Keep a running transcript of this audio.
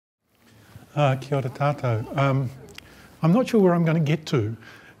Kia ora tātou. I'm not sure where I'm going to get to.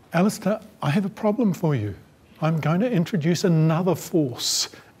 Alistair, I have a problem for you. I'm going to introduce another force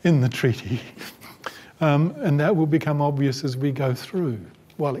in the treaty, and that will become obvious as we go through.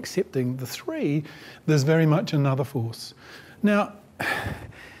 While accepting the three, there's very much another force. Now,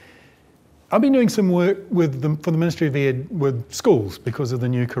 I've been doing some work for the Ministry of Ed with schools because of the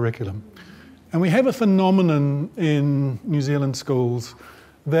new curriculum. And we have a phenomenon in New Zealand schools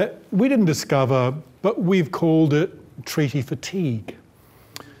that we didn't discover, but we've called it treaty fatigue,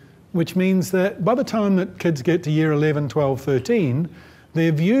 which means that by the time that kids get to year 11, 12, 13,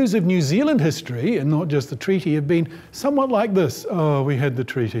 their views of New Zealand history, and not just the treaty, have been somewhat like this. Oh, we had the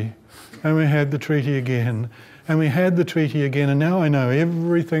treaty, and we had the treaty again, and we had the treaty again, and now I know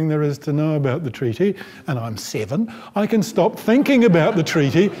everything there is to know about the treaty, and I'm 7. I can stop thinking about the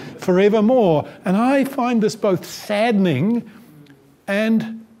treaty forevermore. And I find this both saddening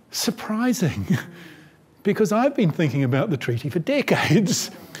and surprising, because I've been thinking about the treaty for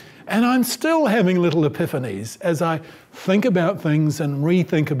decades, and I'm still having little epiphanies as I think about things and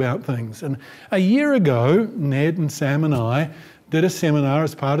rethink about things. And a year ago, Ned and Sam and I did a seminar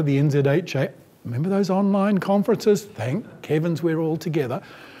as part of the NZHA. Remember those online conferences? Thank heavens we're all together.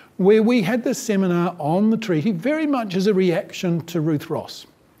 Where we had this seminar on the treaty very much as a reaction to Ruth Ross.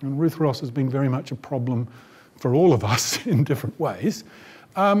 And Ruth Ross has been very much a problem for all of us in different ways.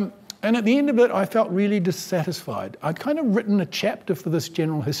 And at the end of it, I felt really dissatisfied. I'd kind of written a chapter for this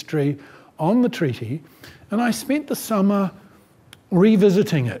general history on the treaty, and I spent the summer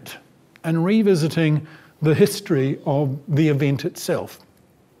revisiting it and revisiting the history of the event itself.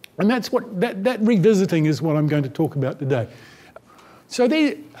 And that's what that revisiting is what I'm going to talk about today. So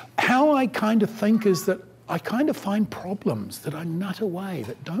how I kind of think is that I kind of find problems that I nut away,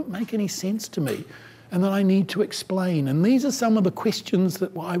 that don't make any sense to me, and that I need to explain. And these are some of the questions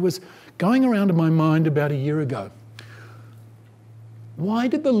that I was going around in my mind about a year ago. Why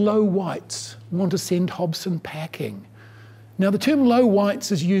did the low whites want to send Hobson packing? Now, the term low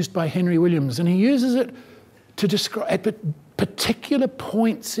whites is used by Henry Williams, and he uses it to describe at particular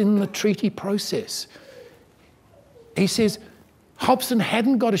points in the treaty process. He says Hobson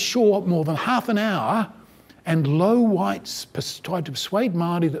hadn't got ashore more than half an hour, and low whites tried to persuade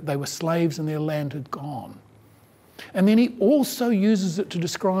Māori that they were slaves and their land had gone. And then he also uses it to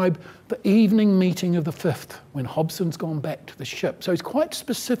describe the evening meeting of the 5th, when Hobson's gone back to the ship. So he's quite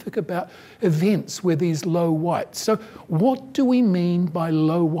specific about events where these low whites. So what do we mean by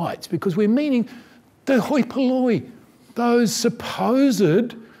low whites? Because we're meaning the hoi polloi, those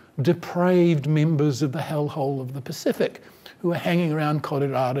supposed depraved members of the hellhole of the Pacific who were hanging around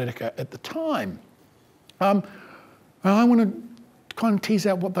Kororareka at the time. I want to kind of tease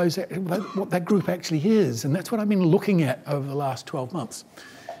out what that group actually is, and that's what I've been looking at over the last 12 months.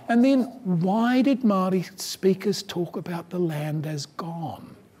 And then, why did Māori speakers talk about the land as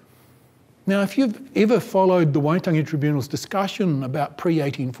gone? Now, if you've ever followed the Waitangi Tribunal's discussion about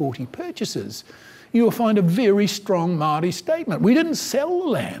pre-1840 purchases, you will find a very strong Māori statement. We didn't sell the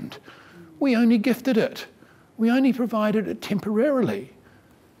land, we only gifted it. We only provided it temporarily.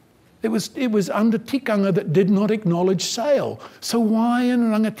 It was under tikanga that did not acknowledge sale. So why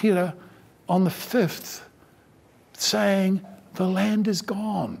in Rangatira on the 5th saying the land is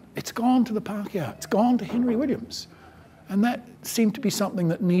gone? It's gone to the Pākehā, it's gone to Henry Williams. And that seemed to be something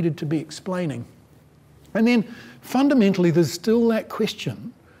that needed to be explaining. And then fundamentally there's still that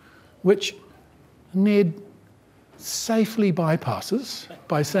question which Ned safely bypasses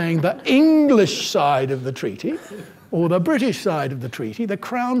by saying the English side of the treaty, or the British side of the treaty, the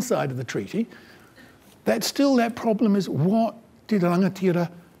Crown side of the treaty, that still that problem is what did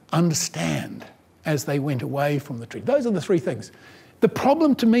Rangatira understand as they went away from the treaty? Those are the three things. The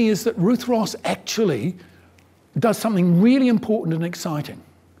problem to me is that Ruth Ross actually does something really important and exciting.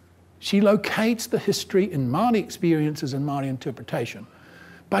 She locates the history in Māori experiences and Māori interpretation,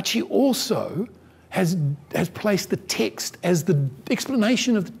 but she also has placed the text as the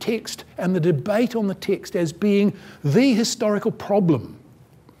explanation of the text and the debate on the text as being the historical problem.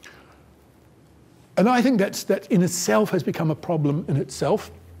 And I think that in itself has become a problem in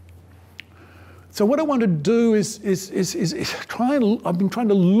itself. So what I want to do is I've been trying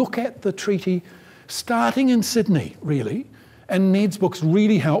to look at the treaty starting in Sydney, really, and Ned's book's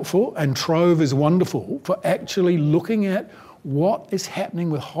really helpful, and Trove is wonderful for actually looking at what is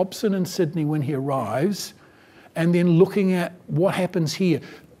happening with Hobson in Sydney when he arrives, and then looking at what happens here.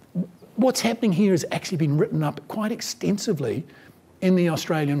 What's happening here has actually been written up quite extensively in the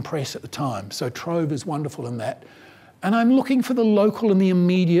Australian press at the time. So Trove is wonderful in that. And I'm looking for the local and the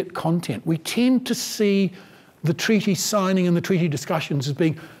immediate content. We tend to see the treaty signing and the treaty discussions as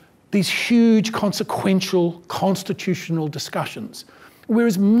being these huge consequential constitutional discussions.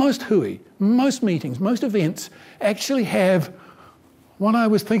 Whereas most hui, most meetings, most events actually have what I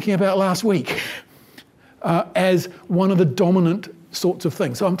was thinking about last week as one of the dominant sorts of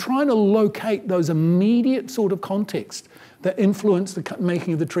things. So I'm trying to locate those immediate sort of context that influence the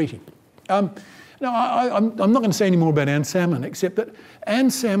making of the treaty. Now, I'm not going to say any more about Anne Salmon, except that Anne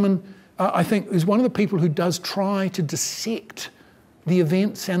Salmon, I think, is one of the people who does try to dissect the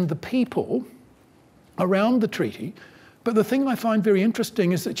events and the people around the treaty. But the thing I find very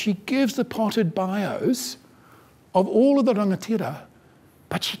interesting is that she gives the potted bios of all of the rangatira,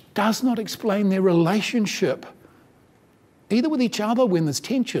 but she does not explain their relationship either with each other when there's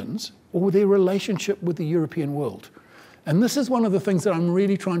tensions or their relationship with the European world. And this is one of the things that I'm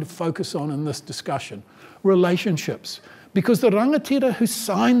really trying to focus on in this discussion, relationships. Because the rangatira who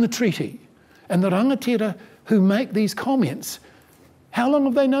sign the treaty and the rangatira who make these comments, how long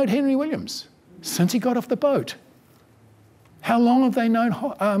have they known Henry Williams? Since he got off the boat. How long have they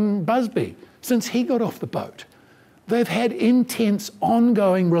known Busby? Since he got off the boat. They've had intense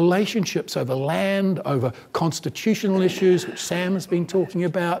ongoing relationships over land, over constitutional issues, which Sam has been talking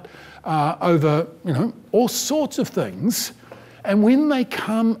about, over all sorts of things. And when they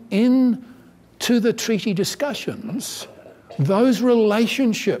come in to the treaty discussions, those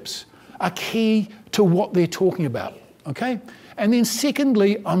relationships are key to what they're talking about, okay? And then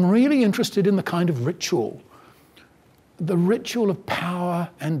secondly, I'm really interested in the kind of ritual, the ritual of power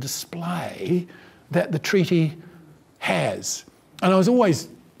and display that the treaty has. And I was always,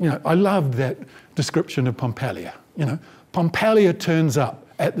 I loved that description of Pompalia. Pompalia turns up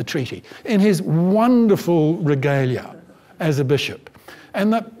at the treaty in his wonderful regalia as a bishop.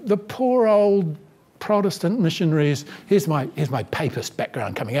 And the poor old Protestant missionaries, here's my papist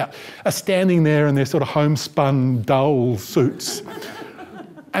background coming out, are standing there in their sort of homespun, dull suits.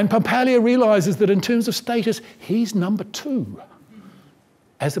 And Pompalia realises that in terms of status, he's number 2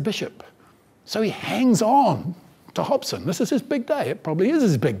 as a bishop. So he hangs on to Hobson. This is his big day. It probably is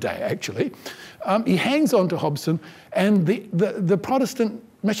his big day, actually. He hangs on to Hobson, and the Protestant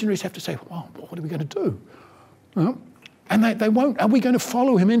missionaries have to say, well, what are we going to do? And they won't. Are we going to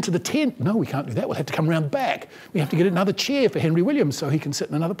follow him into the tent? No, we can't do that. We'll have to come round back. We have to get another chair for Henry Williams so he can sit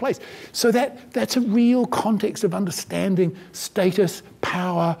in another place. So that's a real context of understanding status,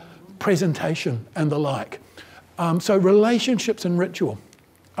 power, presentation, and the like. So relationships and ritual.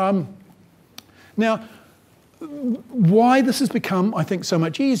 Now, why this has become, I think, so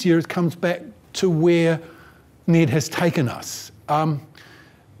much easier, it comes back to where Ned has taken us.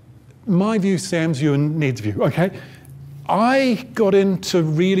 My view, Sam's view, and Ned's view, okay? I got into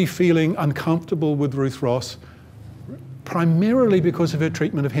really feeling uncomfortable with Ruth Ross primarily because of her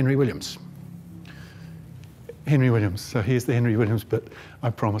treatment of Henry Williams. Henry Williams, so here's the Henry Williams bit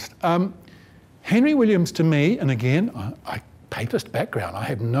I promised. Henry Williams to me, and again, I papist background, I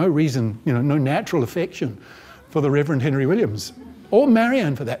have no reason, no natural affection for the Reverend Henry Williams, or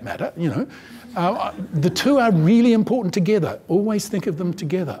Marianne for that matter, The two are really important together. Always think of them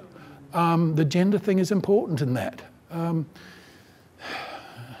together. The gender thing is important in that.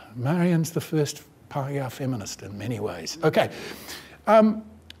 Marianne's the first Pākehā feminist in many ways. Okay.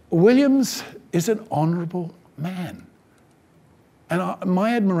 Williams is an honourable man. And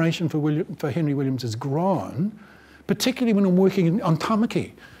my admiration for Henry Williams has grown, particularly when I'm working on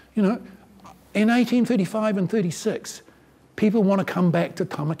Tamaki. In 1835 and 36, people want to come back to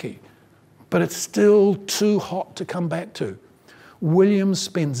Tamaki, but it's still too hot to come back to. Williams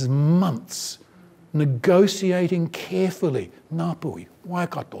spends months negotiating carefully, Ngāpuhi,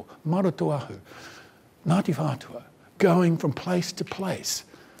 Waikato, Maratuahu, Ngāti Whātua, going from place to place,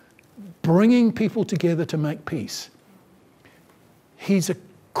 bringing people together to make peace. He's a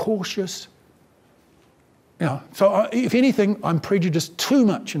cautious, so if anything, I'm prejudiced too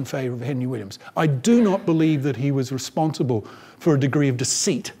much in favour of Henry Williams. I do not believe that he was responsible for a degree of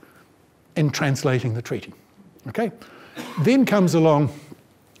deceit in translating the treaty, okay? Then comes along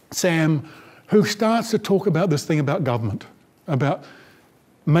Sam, who starts to talk about this thing about government, about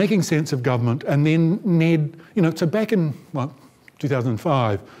making sense of government, and then Ned, so back in,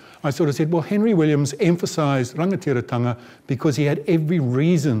 2005, I sort of said, well, Henry Williams emphasised rangatiratanga because he had every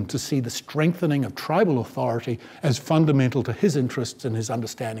reason to see the strengthening of tribal authority as fundamental to his interests and his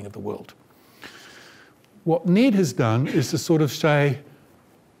understanding of the world. What Ned has done is to sort of say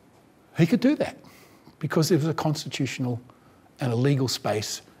he could do that because there was a constitutional and a legal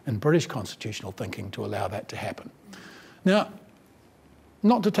space in British constitutional thinking to allow that to happen. Now,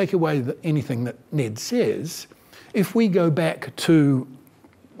 not to take away anything that Ned says, if we go back to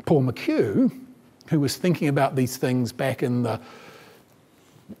Paul McHugh, who was thinking about these things back in the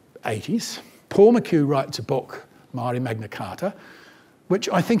 80s. Paul McHugh writes a book, Māori Magna Carta, which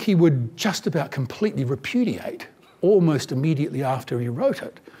I think he would just about completely repudiate almost immediately after he wrote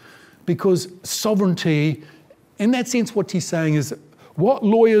it, because sovereignty, in that sense, what he's saying is that what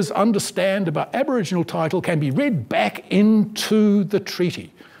lawyers understand about Aboriginal title can be read back into the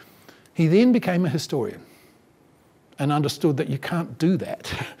treaty. He then became a historian and understood that you can't do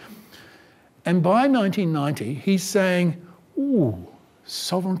that. And by 1990, he's saying, ooh,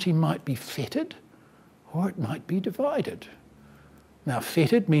 sovereignty might be fettered or it might be divided. Now,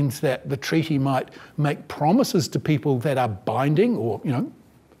 fettered means that the treaty might make promises to people that are binding or,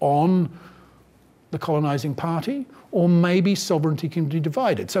 on the colonising party, or maybe sovereignty can be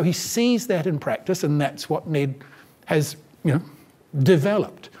divided. So he sees that in practice, and that's what Ned has,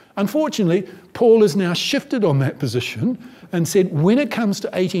 developed. Unfortunately, Paul has now shifted on that position and said, when it comes to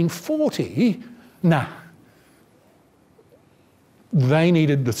 1840, nah. They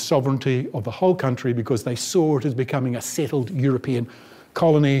needed the sovereignty of the whole country because they saw it as becoming a settled European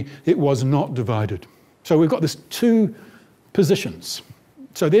colony. It was not divided. So we've got these two positions.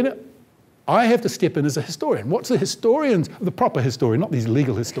 So then I have to step in as a historian. What's the proper historian, not these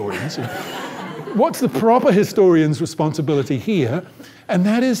legal historians. What's the proper historian's responsibility here? And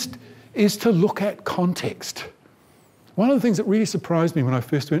that is to look at context. One of the things that really surprised me when I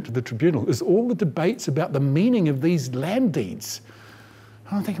first went to the tribunal is all the debates about the meaning of these land deeds.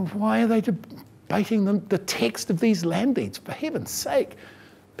 And I'm thinking, why are they debating the text of these land deeds? For heaven's sake,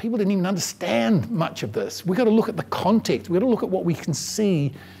 people didn't even understand much of this. We've got to look at the context. We've got to look at what we can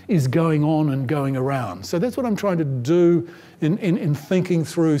see is going on and going around. So that's what I'm trying to do in thinking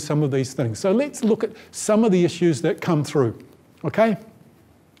through some of these things. So let's look at some of the issues that come through, okay?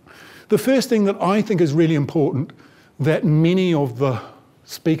 The first thing that I think is really important that many of the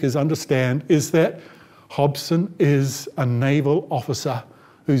speakers understand is that Hobson is a naval officer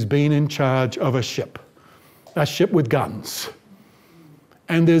who's been in charge of a ship with guns.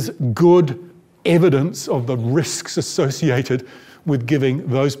 And there's good evidence of the risks associated with giving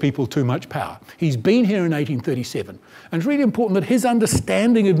those people too much power. He's been here in 1837. And it's really important that his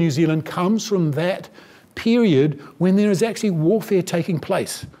understanding of New Zealand comes from that period when there is actually warfare taking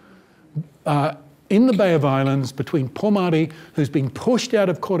place. In the Bay of Islands between Pomare, who's been pushed out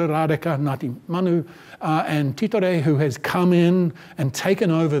of Kororareka, Ngāti Manu, and Titore, who has come in and taken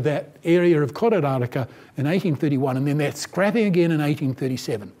over that area of Kororareka in 1831, and then they're scrapping again in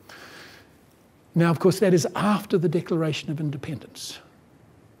 1837. Now, of course, that is after the Declaration of Independence.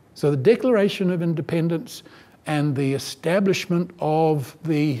 So the Declaration of Independence and the establishment of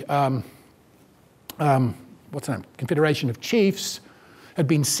the Confederation of Chiefs had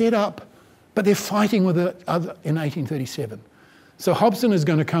been set up, but they're fighting with it in 1837. So Hobson is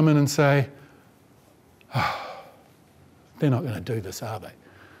going to come in and say, they're not going to do this, are they?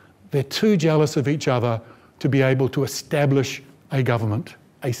 They're too jealous of each other to be able to establish a government,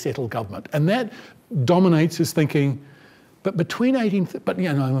 a settled government. And that dominates his thinking. But between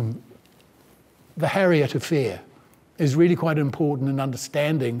the Harriet affair is really quite important in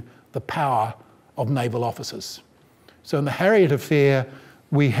understanding the power of naval officers. So in the Harriet affair,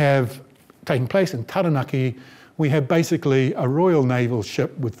 we have taking place in Taranaki, we have basically a Royal Naval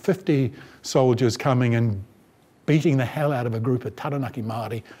ship with 50 soldiers coming and beating the hell out of a group of Taranaki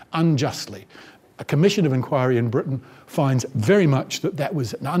Māori unjustly. A commission of inquiry in Britain finds very much that that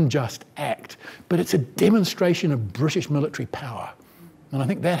was an unjust act, but it's a demonstration of British military power. And I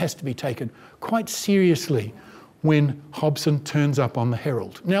think that has to be taken quite seriously when Hobson turns up on the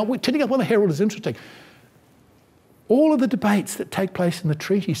Herald. Now, turning up on the Herald is interesting. All of the debates that take place in the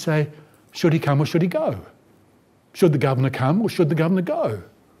treaty say, should he come or should he go? Should the governor come or should the governor go?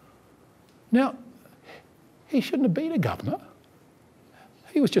 Now, he shouldn't have been a governor.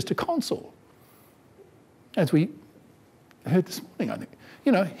 He was just a consul. As we heard this morning, I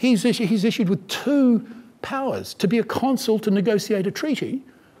think. He's issued with two powers, to be a consul to negotiate a treaty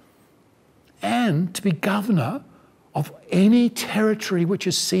and to be governor of any territory which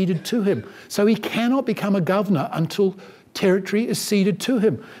is ceded to him. So he cannot become a governor until territory is ceded to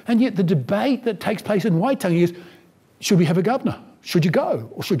him. And yet the debate that takes place in Waitangi is, should we have a governor? Should you go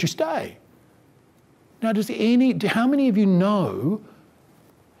or should you stay? Now, how many of you know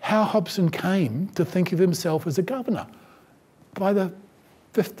how Hobson came to think of himself as a governor by the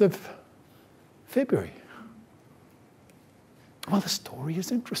 5th of February? Well, the story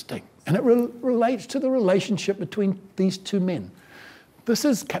is interesting, and it relates to the relationship between these two men. This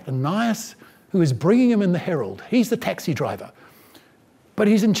is Captain Nias, who is bringing him in the Herald. He's the taxi driver, but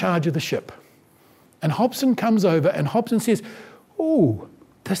he's in charge of the ship. And Hobson comes over, and Hobson says, oh,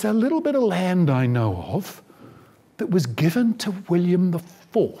 there's a little bit of land I know of that was given to William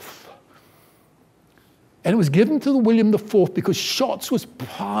IV. And it was given to the William IV because shots was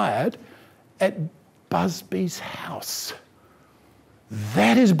fired at Busby's house.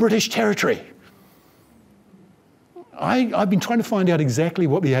 That is British territory. I've been trying to find out exactly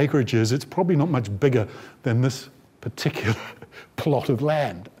what the acreage is. It's probably not much bigger than this particular plot of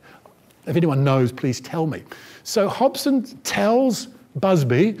land. If anyone knows, please tell me. So Hobson tells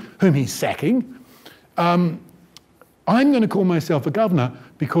Busby, whom he's sacking, I'm going to call myself a governor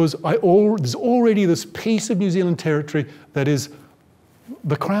because there's already this piece of New Zealand territory that is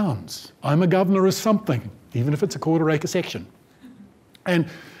the Crown's. I'm a governor of something, even if it's a quarter-acre section. And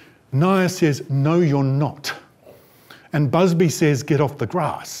Nias says, no, you're not. And Busby says, get off the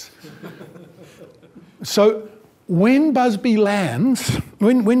grass. So when Busby lands,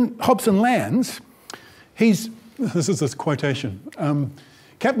 when Hobson lands, this is this quotation.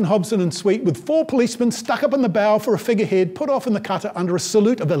 Captain Hobson and suite with 4 policemen stuck up in the bow for a figurehead, put off in the cutter under a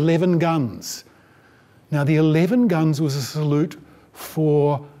salute of 11 guns. Now the 11 guns was a salute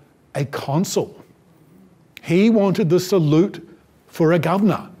for a consul. He wanted the salute for a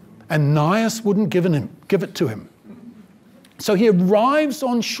governor, and Nias wouldn't give it to him. So he arrives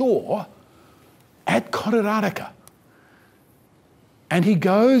on shore at Kororareka, and he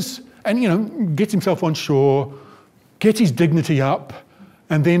goes and gets himself on shore, gets his dignity up,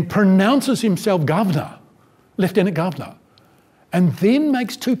 and then pronounces himself governor, lieutenant governor, and then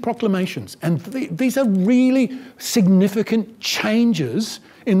makes 2 proclamations. And these are really significant changes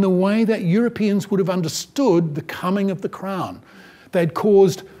in the way that Europeans would have understood the coming of the Crown. They'd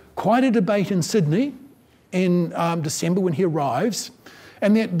caused quite a debate in Sydney in December when he arrives.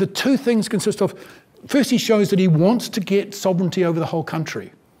 And the 2 things consist of, first he shows that he wants to get sovereignty over the whole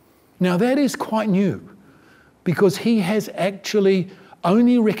country. Now that is quite new because he has actually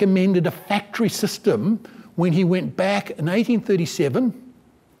only recommended a factory system when he went back in 1837.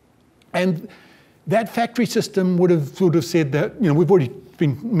 And that factory system would have sort of said that, we've already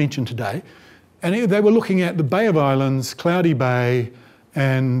been mentioned today, and they were looking at the Bay of Islands, Cloudy Bay,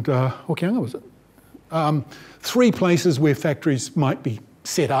 and Hokianga, was it? 3 places where factories might be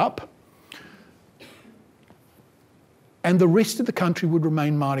set up, and the rest of the country would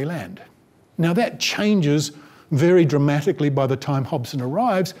remain Māori land. Now that changes very dramatically by the time Hobson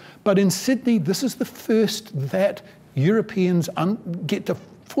arrives, but in Sydney this is the first that Europeans get to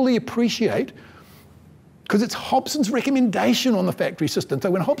fully appreciate, because it's Hobson's recommendation on the factory system. So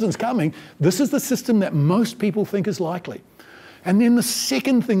when Hobson's coming, this is the system that most people think is likely. And then the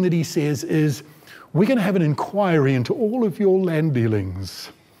second thing that he says is, we're going to have an inquiry into all of your land dealings,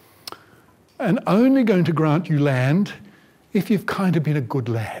 and only going to grant you land if you've kind of been a good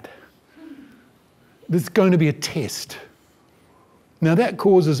lad. There's going to be a test. Now that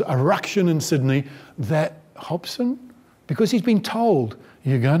causes a ruction in Sydney that Hobson, because he's been told,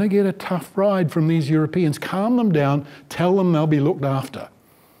 you're going to get a tough ride from these Europeans, calm them down, tell them they'll be looked after.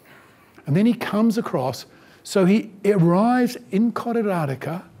 And then he comes across, so he arrives in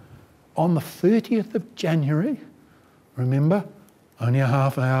Kororareka on the 30th of January, remember, only a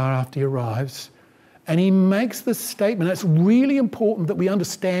half an hour after he arrives, and he makes this statement. It's really important that we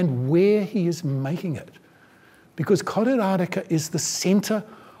understand where he is making it, because Kororareka is the centre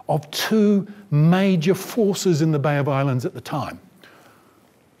of 2 major forces in the Bay of Islands at the time.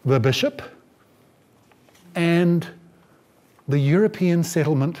 The bishop and the European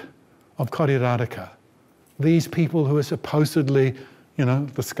settlement of Kororareka. These people who are supposedly,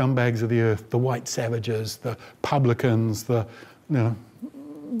 the scumbags of the earth, the white savages, the publicans, the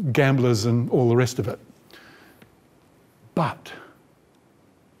gamblers and all the rest of it. But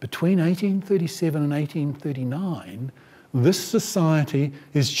between 1837 and 1839, this society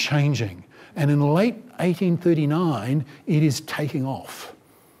is changing. And in late 1839, it is taking off.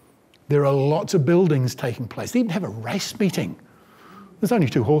 There are lots of buildings taking place. They even have a race meeting. There's only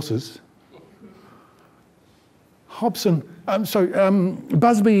 2 horses.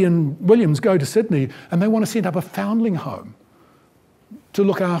 Busby and Williams go to Sydney and they want to set up a foundling home to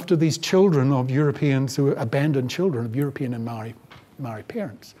look after these children of Europeans, who are abandoned children of European and Māori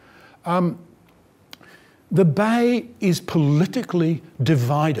parents. The Bay is politically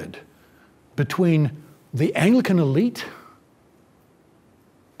divided between the Anglican elite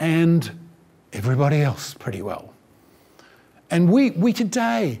and everybody else pretty well. And we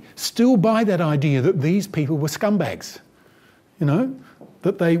today still buy that idea that these people were scumbags,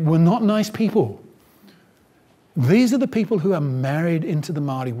 that they were not nice people. These are the people who are married into the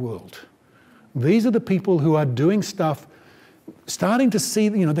Māori world. These are the people who are doing stuff starting to see,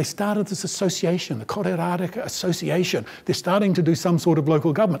 they started this association, the Kōrerareka Association. They're starting to do some sort of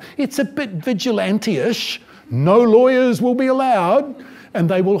local government. It's a bit vigilante-ish. No lawyers will be allowed, and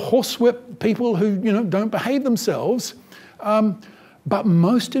they will horsewhip people who, don't behave themselves. But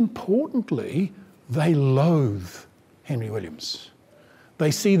most importantly, they loathe Henry Williams.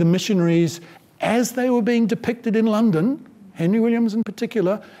 They see the missionaries, as they were being depicted in London, Henry Williams in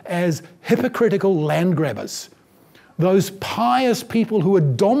particular, as hypocritical land grabbers. Those pious people who are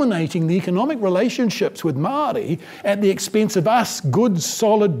dominating the economic relationships with Māori at the expense of us, good,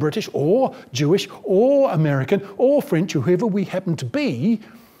 solid British or Jewish or American or French, whoever we happen to be,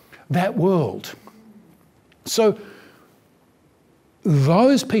 that world. So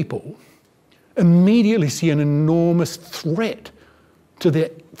those people immediately see an enormous threat to their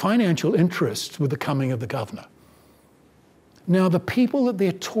financial interests with the coming of the governor. Now, the people that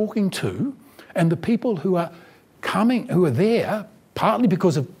they're talking to and the people who are there, partly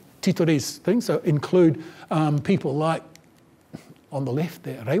because of Titore's thing, so include people like, on the left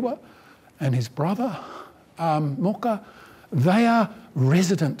there, Rewa and his brother, Moka, they are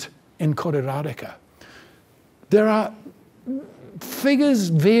resident in Kōrerareka. There are, figures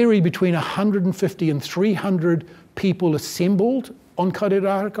vary between 150 and 300 people assembled on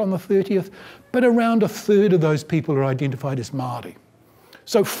Kōrerareka on the 30th, but around a third of those people are identified as Māori.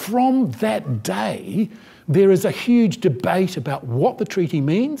 So from that day, there is a huge debate about what the treaty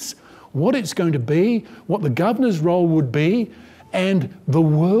means, what it's going to be, what the governor's role would be, and the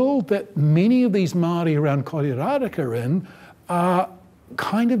world that many of these Māori around Kōrerareka are in are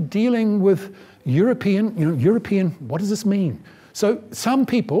kind of dealing with European, what does this mean? So some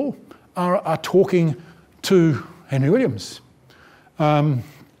people are talking to Henry Williams.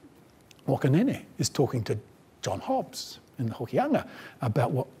 Wakanene is talking to John Hobbes in the Hokianga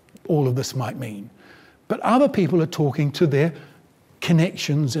about what all of this might mean. But other people are talking to their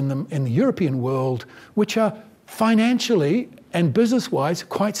connections in the European world, which are financially and business-wise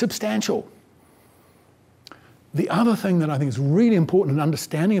quite substantial. The other thing that I think is really important in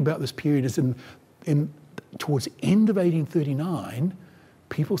understanding about this period is towards the end of 1839,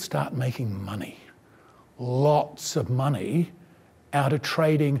 people start making money, lots of money, out of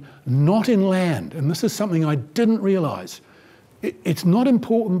trading, not in land. And this is something I didn't realise. It's not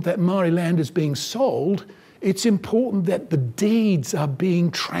important that Māori land is being sold. It's important that the deeds are being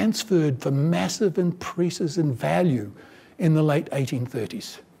transferred for massive increases in value in the late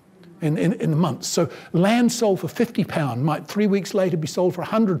 1830s, in the months. So land sold for £50 might 3 weeks later be sold for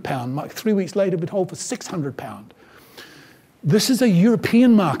 £100, might 3 weeks later be sold for £600. This is a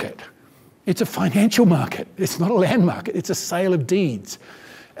European market. It's a financial market. It's not a land market. It's a sale of deeds.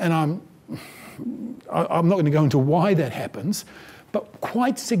 And I'm not going to go into why that happens, but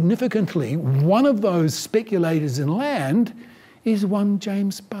quite significantly, one of those speculators in land is one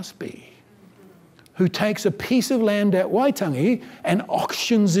James Busby, who takes a piece of land at Waitangi and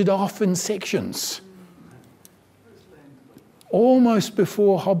auctions it off in sections, almost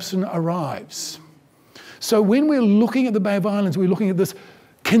before Hobson arrives. So when we're looking at the Bay of Islands, we're looking at this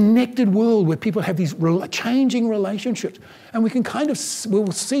connected world where people have these changing relationships. And we can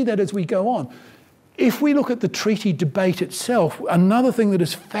we'll see that as we go on. If we look at the treaty debate itself, another thing that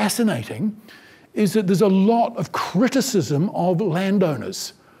is fascinating is that there's a lot of criticism of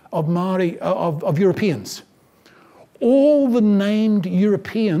landowners, of Māori, of Europeans. All the named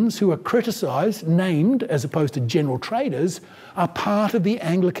Europeans who are criticised, named as opposed to general traders, are part of the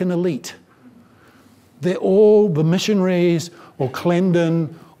Anglican elite. They're all the missionaries or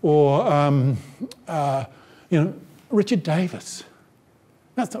Clendon or, Richard Davis.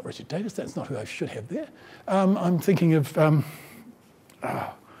 That's not Richard Davis, that's not who I should have there. I'm thinking of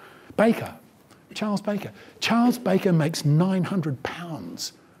Baker, Charles Baker. Charles Baker makes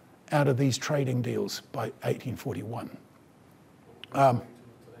 £900 out of these trading deals by 1841.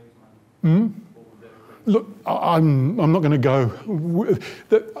 Look, I'm not going to go.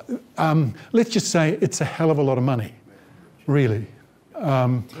 Let's just say it's a hell of a lot of money, really.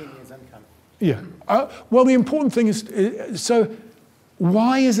 10 years income. Yeah. Well, the important thing is, so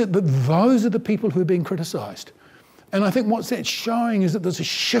why is it that those are the people who are being criticised? And I think what that's showing is that there's a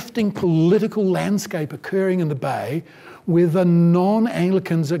shifting political landscape occurring in the Bay where the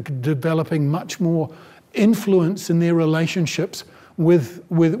non-Anglicans are developing much more influence in their relationships with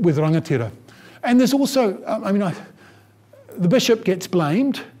rangatira. And there's also, the bishop gets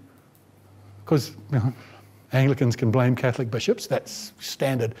blamed because Anglicans can blame Catholic bishops. That's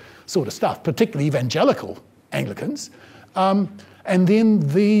standard sort of stuff, particularly evangelical Anglicans. And then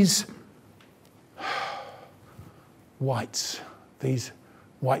these whites, these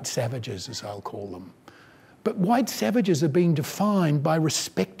white savages, as I'll call them, But white savages are being defined by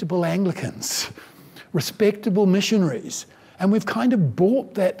respectable Anglicans, respectable missionaries, and we've kind of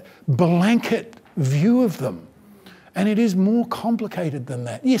bought that blanket view of them. And it is more complicated than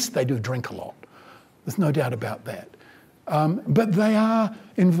that. Yes, they do drink a lot. There's no doubt about that. But they are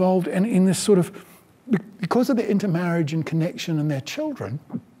involved in this sort of, because of their intermarriage and connection and their children,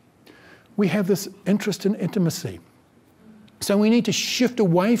 we have this interest in intimacy. So we need to shift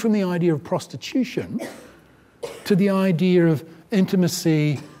away from the idea of prostitution to the idea of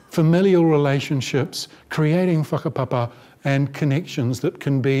intimacy, familial relationships, creating whakapapa and connections that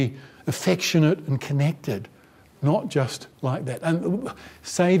can be affectionate and connected, not just like that. And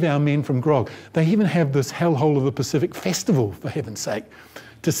save our men from grog. They even have this Hellhole of the Pacific festival, for heaven's sake,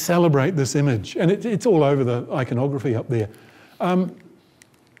 to celebrate this image. And it's all over the iconography up there.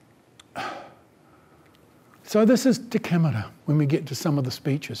 So this is Te Camera when we get to some of the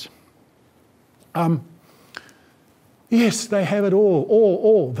speeches. Yes, they have it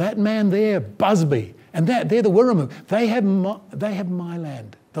all. That man there, Busby, and they're the Wirramu. They have my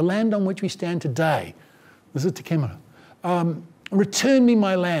land, the land on which we stand today. This is Te Camera. Return me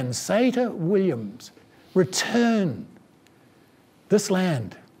my land. Say to Williams, return this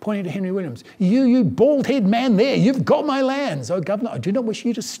land, pointing to Henry Williams. You bald-head man there, you've got my lands. Oh, Governor, I do not wish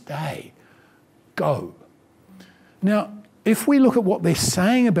you to stay. Go. Now, if we look at what they're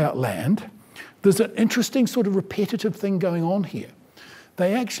saying about land, there's an interesting sort of repetitive thing going on here.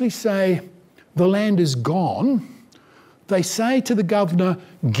 They actually say the land is gone. They say to the governor,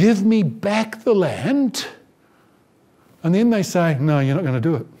 give me back the land. And then they say, no, you're not going to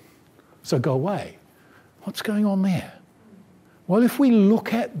do it. So go away. What's going on there? Well, if we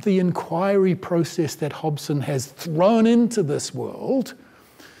look at the inquiry process that Hobson has thrown into this world,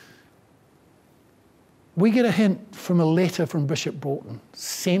 we get a hint from a letter from Bishop Broughton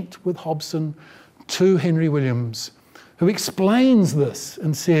sent with Hobson to Henry Williams, who explains this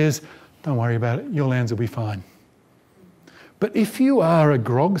and says, don't worry about it, your lands will be fine. But if you are a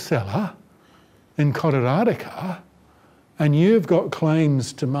grog seller in Kororareka and you've got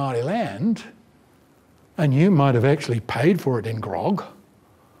claims to Māori land, and you might have actually paid for it in grog,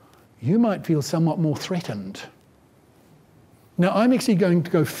 you might feel somewhat more threatened. Now, I'm actually going to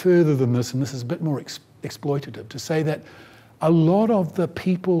go further than this, and this is a bit more exploitative, to say that a lot of the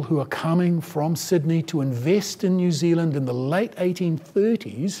people who are coming from Sydney to invest in New Zealand in the late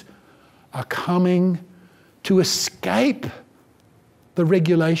 1830s are coming to escape the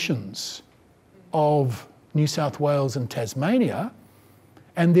regulations of New South Wales and Tasmania,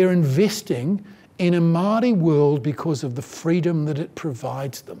 and they're investing in a Māori world because of the freedom that it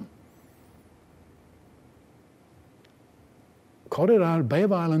provides them. Kororareka Bay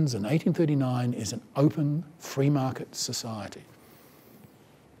of Islands in 1839 is an open, free market society.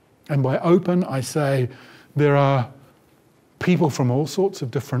 And by open, I say there are people from all sorts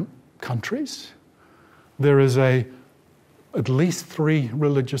of different countries. There is at least 3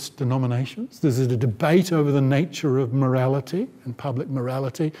 religious denominations. There's a debate over the nature of morality and public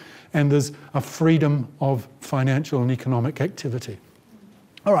morality, and there's a freedom of financial and economic activity.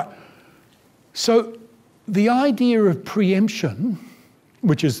 All right, so the idea of preemption,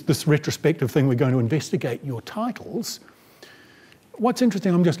 which is this retrospective thing, we're going to investigate your titles. What's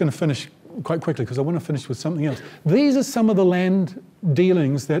interesting, I'm just going to finish quite quickly because I want to finish with something else. These are some of the land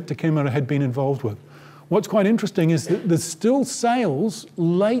dealings that Te Camera had been involved with. What's quite interesting is that there's still sales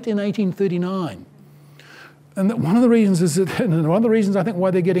late in 1839. And that one of the reasons is that, and one of the reasons I think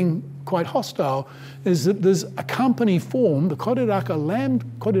why they're getting quite hostile is that there's a company formed, the Kororareka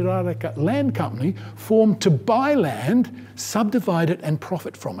Land Company, formed to buy land, subdivide it and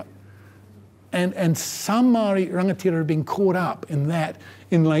profit from it. And some Māori rangatira have been caught up in that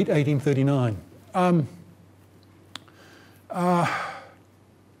in late 1839.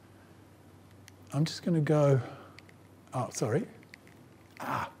 I'm just going to go, oh, sorry.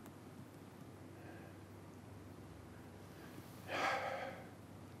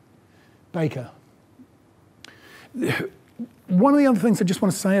 Baker. One of the other things I just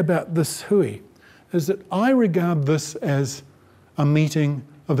want to say about this hui is that I regard this as a meeting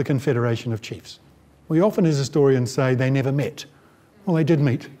of the Confederation of Chiefs. We often as historians say they never met. Well, they did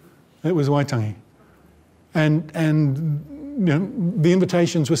meet. It was Waitangi. And you know, the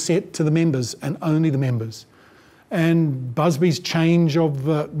invitations were set to the members and only the members. And Busby's change of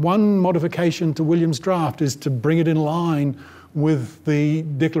the one modification to William's draft is to bring it in line with the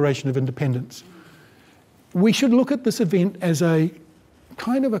Declaration of Independence. We should look at this event as a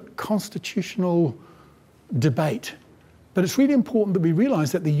kind of a constitutional debate. But it's really important that we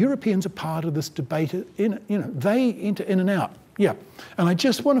realise that the Europeans are part of this debate. They enter in and out. Yeah, and I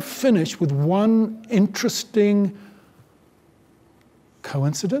just want to finish with one interesting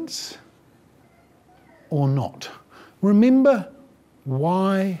coincidence or not. Remember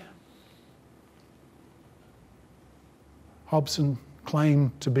why Hobson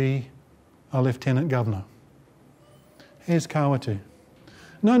claimed to be a lieutenant governor. Here's Kawatu.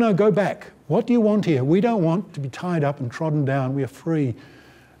 No, go back. What do you want here? We don't want to be tied up and trodden down. We are free.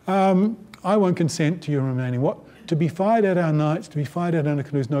 I won't consent to your remaining. What? To be fired at our nights, to be fired at our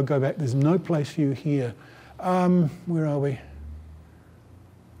canoes. No, go back. There's no place for you here. Where are we?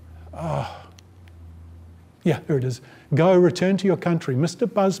 Yeah, here it is. Go, return to your country.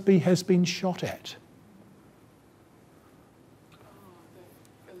 Mr. Busby has been shot at.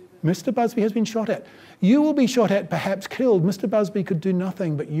 Mr. Busby has been shot at. You will be shot at, perhaps killed. Mr. Busby could do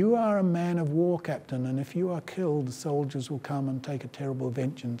nothing, but you are a man of war, Captain, and if you are killed, the soldiers will come and take a terrible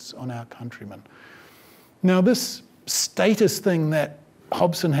vengeance on our countrymen. Now, this status thing that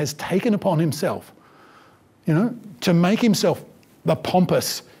Hobson has taken upon himself, you know, to make himself the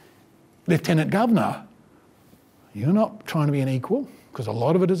pompous Lieutenant Governor, you're not trying to be an equal, because a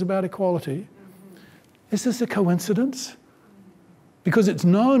lot of it is about equality. Is this a coincidence? Because it's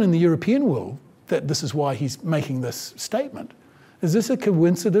known in the European world that this is why he's making this statement. Is this a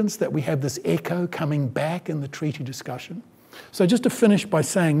coincidence that we have this echo coming back in the treaty discussion? So just to finish by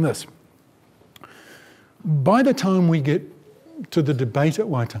saying this, by the time we get to the debate at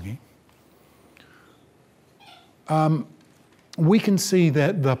Waitangi, we can see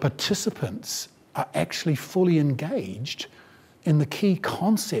that the participants are actually fully engaged in the key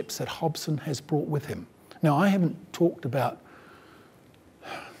concepts that Hobson has brought with him. Now, I haven't talked about,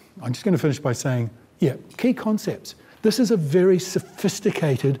 I'm just going to finish by saying, yeah, key concepts. This is a very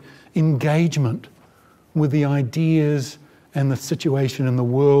sophisticated engagement with the ideas and the situation and the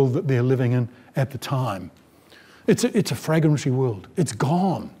world that they're living in at the time. It's a fragmentary world. It's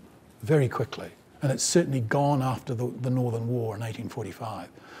gone very quickly, and it's certainly gone after the Northern War in 1845.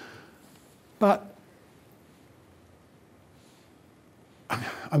 But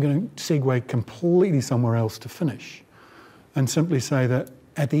I'm going to segue completely somewhere else to finish and simply say that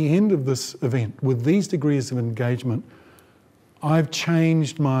at the end of this event, with these degrees of engagement, I've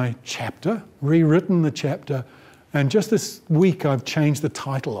changed my chapter, rewritten the chapter, and just this week I've changed the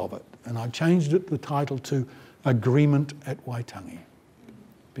title of it. And I've changed the title to Agreement at Waitangi,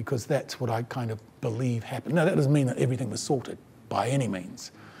 because that's what I kind of believe happened. Now, that doesn't mean that everything was sorted by any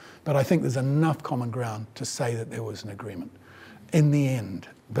means, but I think there's enough common ground to say that there was an agreement in the end.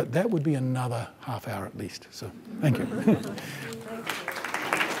 But that would be another half hour at least. So, thank you. Thank you.